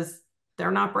because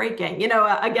they're not breaking.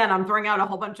 Again, I'm throwing out a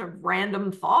whole bunch of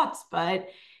random thoughts, but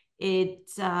it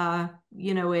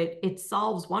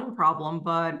solves one problem.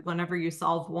 But whenever you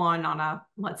solve one on a,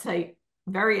 let's say,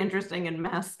 very interesting and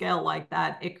mass scale like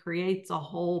that, it creates a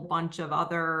whole bunch of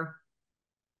other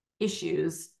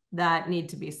issues that need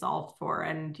to be solved for.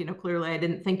 And clearly I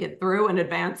didn't think it through in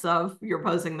advance of your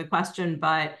posing the question,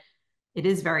 but it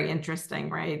is very interesting,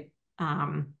 right?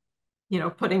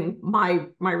 Putting my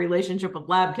relationship with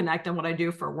LabConnect and what I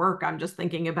do for work, I'm just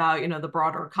thinking about, the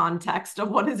broader context of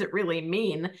what does it really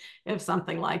mean if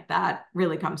something like that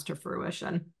really comes to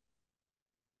fruition.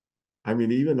 I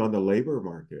mean, even on the labor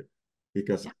market,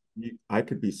 because Yeah, I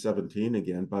could be 17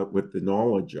 again, but with the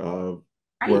knowledge of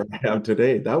where right. I am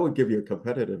today, that would give you a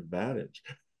competitive advantage.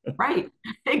 Right,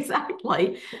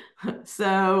 exactly.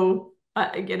 So,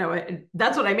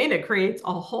 that's what I mean. It creates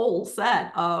a whole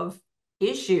set of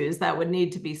issues that would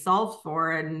need to be solved for.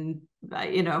 And,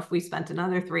 if we spent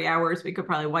another 3 hours, we could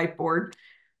probably whiteboard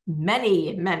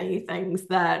many, many things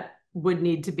that would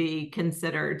need to be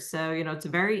considered. So, it's a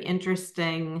very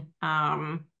interesting,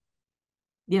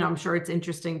 I'm sure it's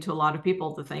interesting to a lot of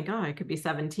people to think, oh, I could be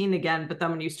 17 again. But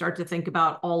then when you start to think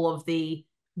about all of the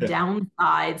Yeah.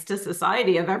 downsides to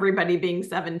society of everybody being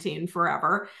 17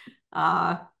 forever,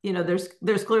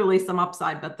 there's clearly some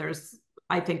upside, but there's,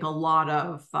 I think, a lot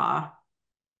of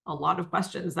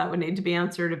questions that would need to be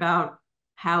answered about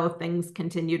how things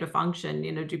continue to function.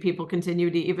 Do people continue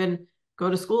to even go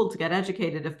to school to get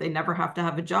educated if they never have to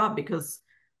have a job because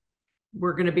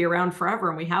we're going to be around forever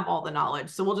and we have all the knowledge,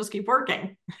 so we'll just keep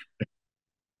working?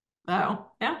 So,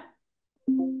 yeah.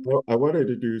 Well, I want to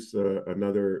introduce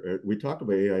another. We talked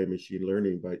about AI and machine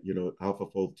learning, but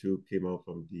AlphaFold 2 came out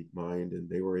from DeepMind, and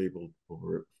they were able,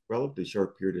 over a relatively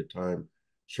short period of time,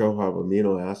 show how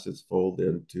amino acids fold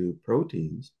into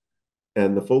proteins.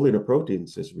 And the folding of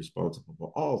proteins is responsible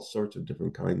for all sorts of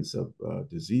different kinds of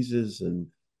diseases and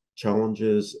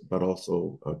challenges, but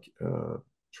also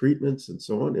treatments and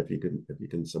so on. If you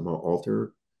can somehow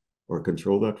alter or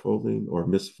control that folding, or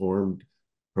misformed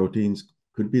proteins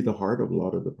could be the heart of a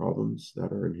lot of the problems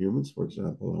that are in humans, for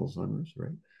example, Alzheimer's,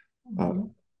 right? Uh, Mhm.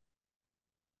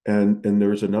 and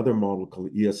there's another model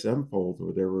called ESM fold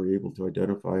where they were able to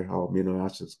identify how amino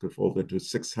acids could fold into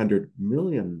 600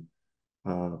 million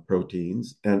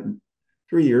proteins. And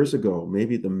 3 years ago,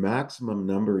 maybe the maximum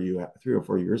number 3 or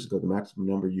 4 years ago, the maximum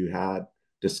number you had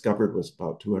discovered was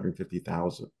about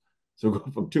 250,000. So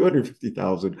go from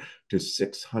 250,000 to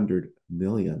 600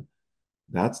 million.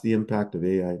 That's the impact of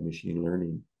AI and machine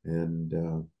learning.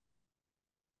 And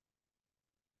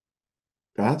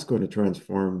that's going to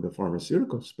transform the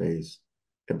pharmaceutical space,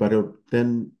 but it'll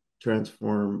then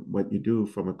transform what you do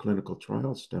from a clinical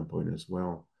trial standpoint as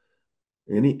well.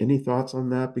 Any thoughts on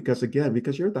that? Because again,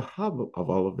 because you're the hub of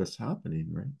all of this happening,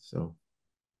 right? So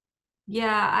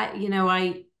Yeah,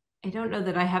 I I don't know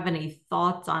that I have any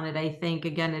thoughts on it. I think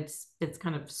again, it's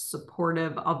kind of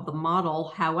supportive of the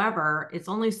model. However, it's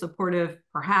only supportive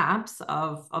perhaps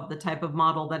of the type of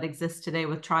model that exists today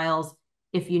with trials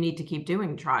if you need to keep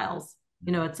doing trials.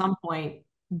 You know, at some point,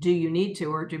 do you need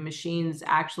to, or do machines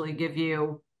actually give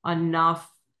you enough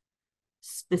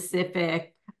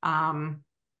specific and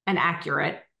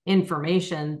accurate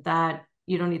information that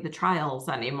you don't need the trials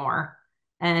anymore?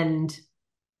 And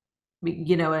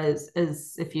you know, as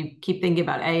if you keep thinking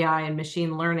about AI and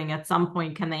machine learning, at some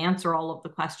point, can they answer all of the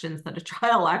questions that a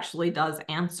trial actually does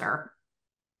answer?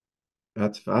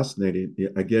 That's fascinating. Yeah,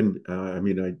 again, I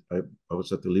mean, I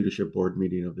was at the leadership board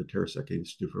meeting of the Terasek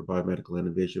Institute for Biomedical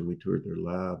Innovation. We toured their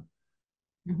lab,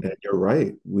 and Mhm. you're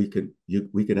right. We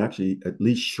can actually at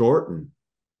least shorten.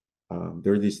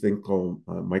 There are these things called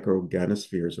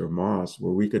microorganispheres or moss,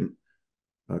 where we can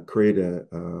create a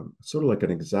sort of like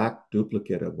an exact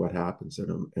duplicate of what happens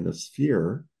in a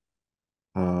sphere,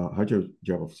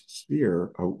 hydrogel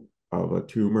sphere of a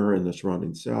tumor and the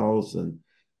surrounding cells and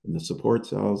the support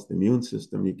cells, the immune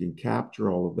system. You can capture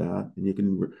all of that, and you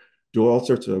can do all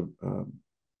sorts of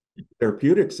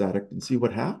therapeutics at it and see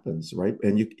what happens, right?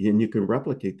 And you can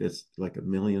replicate this like a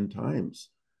million times,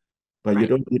 but you Right.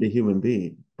 don't need a human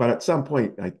being. But at some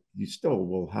point, you still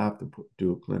will have to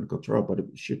do a clinical trial, but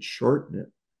it should shorten it.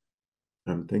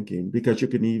 I'm thinking because you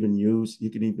can even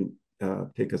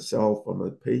take a cell from a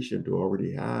patient who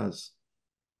already has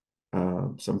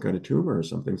some kind of tumor or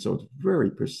something. So it's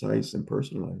very precise and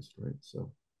personalized, right?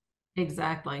 So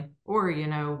Exactly. Or, you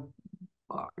know,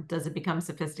 does it become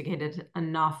sophisticated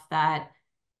enough that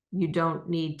you don't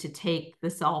need to take the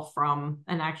cell from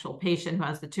an actual patient who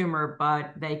has the tumor,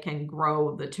 but they can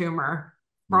grow the tumor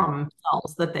mm, from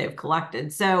cells that they've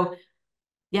collected? So,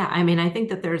 yeah, I mean, I think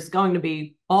that there's going to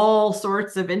be all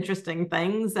sorts of interesting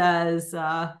things as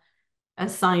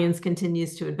science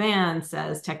continues to advance,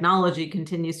 as technology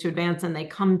continues to advance, and they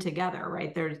come together,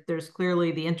 right? There's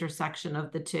clearly the intersection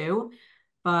of the two.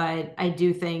 But I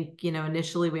do think, you know,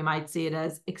 initially we might see it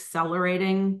as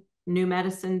accelerating new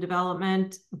medicine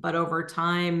development, but over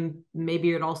time,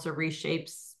 maybe it also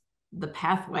reshapes the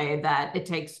pathway that it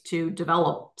takes to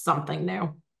develop something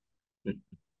new.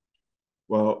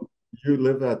 well, you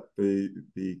live at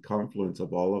the confluence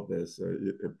of all of this.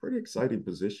 A pretty exciting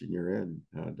position you're in,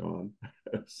 Dawn.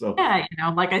 So, Yeah, you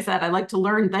know, like I said, I like to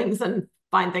learn things and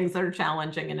find things that are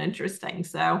challenging and interesting.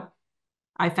 So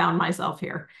I found myself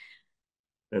here.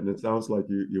 and it sounds like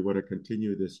you want to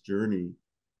continue this journey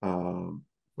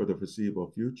for the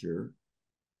foreseeable future.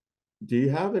 Do you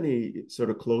have any sort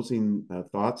of closing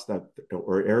thoughts that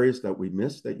or areas that we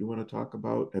missed that you want to talk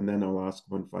about? And then I'll ask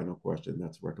one final question.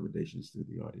 That's recommendations to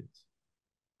the audience.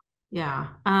 Yeah.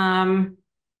 I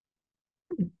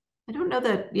don't know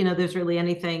that, you know, there's really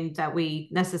anything that we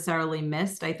necessarily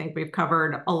missed. I think we've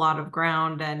covered a lot of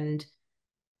ground and,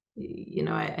 you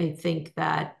know, I think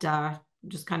that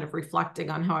just kind of reflecting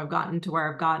on how I've gotten to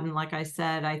where I've gotten, like I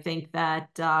said, I think that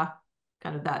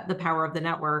kind of that the power of the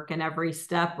network and every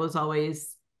step was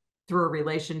always through a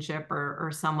relationship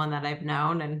or someone that I've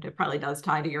known. And it probably does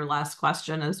tie to your last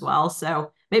question as well.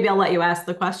 So maybe I'll let you ask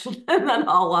the question and then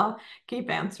I'll keep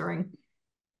answering.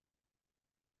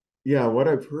 Yeah, what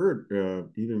I've heard,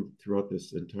 even throughout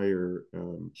this entire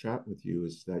chat with you,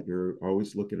 is that you're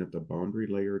always looking at the boundary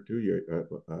layer too.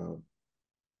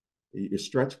 Your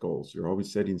stretch goals. You're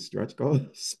always setting stretch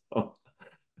goals. So,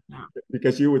 Yeah.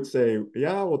 because you would say,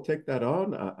 "Yeah, we'll take that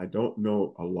on. I don't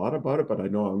know a lot about it, but I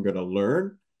know I'm going to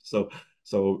learn."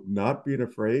 So not being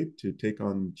afraid to take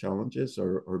on challenges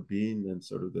or being in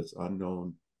sort of this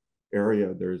unknown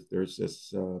area. There's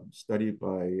this study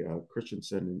by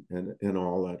Christensen and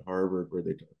all at Harvard where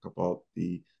they talk about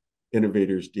the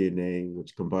innovators' DNA,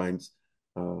 which combines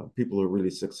people who are really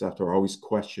successful are always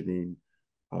questioning,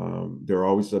 they're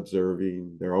always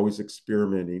observing, they're always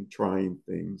experimenting, trying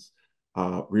things.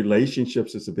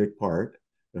 Relationships is a big part.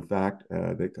 In fact,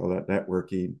 they call that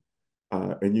networking.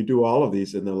 And you do all of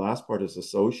these, and the last part is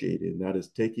associating, and that is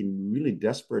taking really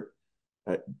desperate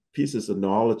uh, pieces of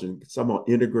knowledge and somehow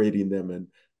integrating them and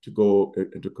to go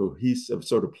into cohesive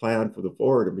sort of plan for the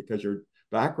forward. And because your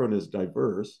background is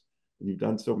diverse and you've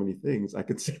done so many things, I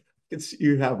can see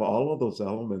you have all of those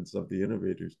elements of the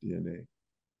innovator's DNA.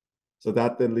 So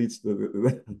that then leads to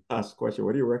the last question.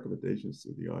 What are your recommendations to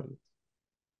the audience?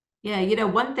 Yeah, you know,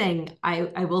 one thing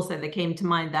I will say that came to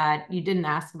mind that you didn't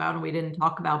ask about and we didn't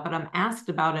talk about, but I'm asked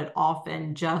about it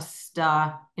often just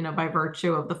you know, by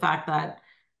virtue of the fact that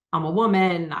I'm a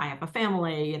woman, I have a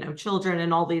family, you know, children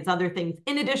and all these other things,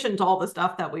 in addition to all the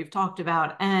stuff that we've talked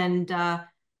about. And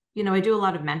I do a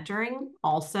lot of mentoring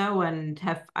also, and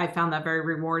I found that very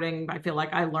rewarding. I feel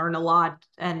like I learn a lot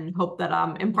and hope that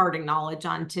I'm imparting knowledge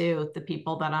onto the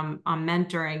people that I'm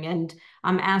mentoring. And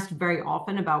I'm asked very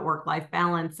often about work-life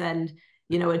balance. And,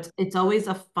 it's always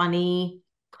a funny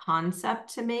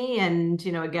concept to me. And,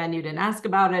 again, you didn't ask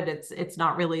about it. It's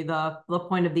not really the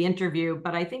point of the interview,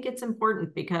 but I think it's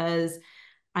important because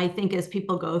I think as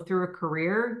people go through a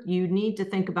career, you need to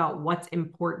think about what's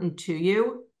important to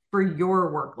you for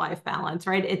your work-life balance,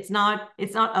 right? It's not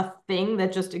a thing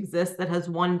that just exists that has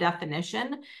one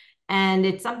definition. And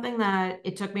it's something that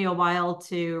it took me a while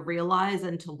to realize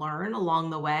and to learn along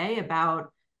the way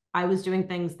about I was doing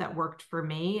things that worked for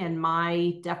me, and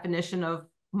my definition of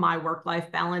my work-life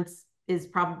balance is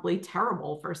probably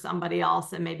terrible for somebody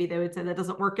else. And maybe they would say that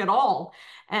doesn't work at all.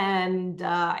 And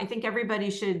I think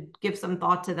everybody should give some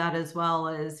thought to that, as well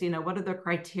as, what are the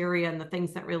criteria and the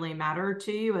things that really matter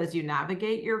to you as you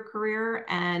navigate your career,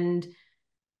 and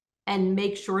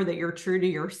make sure that you're true to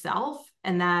yourself,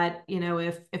 and that,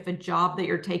 if a job that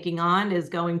you're taking on is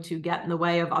going to get in the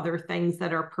way of other things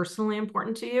that are personally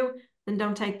important to you, then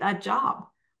don't take that job.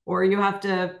 Or you have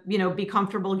to, be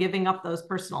comfortable giving up those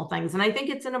personal things. And I think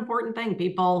it's an important thing.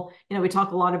 People, we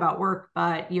talk a lot about work,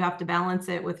 but you have to balance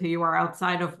it with who you are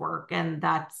outside of work. And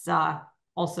that's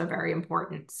also very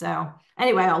important. So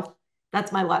anyway,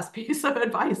 that's my last piece of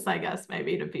advice, I guess,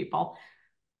 maybe to people.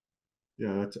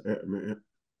 Yeah, that's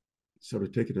sort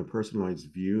of taking a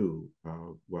personalized view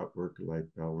of what work-life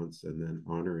balance and then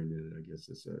honoring it. I guess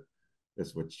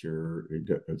is what you're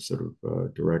sort of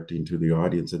directing to the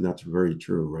audience, and that's very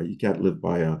true, right? You can't live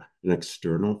by an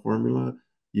external formula.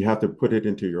 You have to put it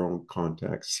into your own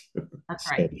context. That's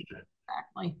So, right.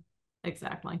 Exactly.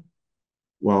 Exactly.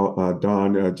 well,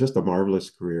 Don, just a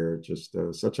marvelous career, just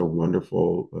such a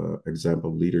wonderful example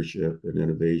of leadership and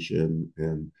innovation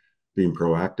and being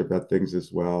proactive at things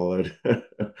as well. And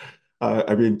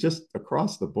I mean, just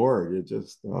across the board, it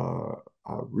just a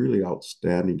really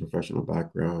outstanding professional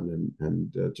background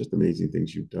and just amazing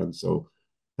things you've done. So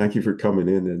thank you for coming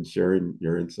in and sharing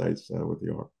your insights with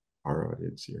our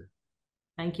audience here.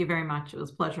 Thank you very much. It was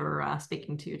a pleasure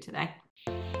speaking to you today.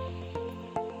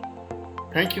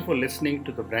 Thank you for listening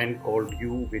to the Brand Called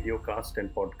You videocast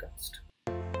and podcast,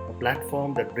 a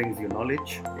platform that brings you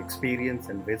knowledge, experience,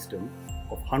 and wisdom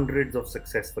of hundreds of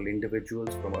successful individuals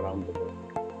from around the world.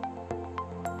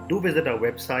 Do visit our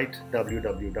website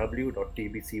www.tbcy.in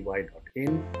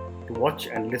to watch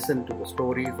and listen to the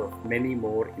stories of many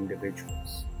more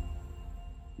individuals.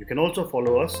 You can also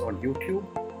follow us on YouTube,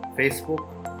 Facebook,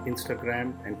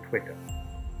 Instagram, and Twitter.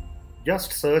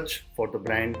 Just search for the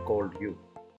Brand Called You.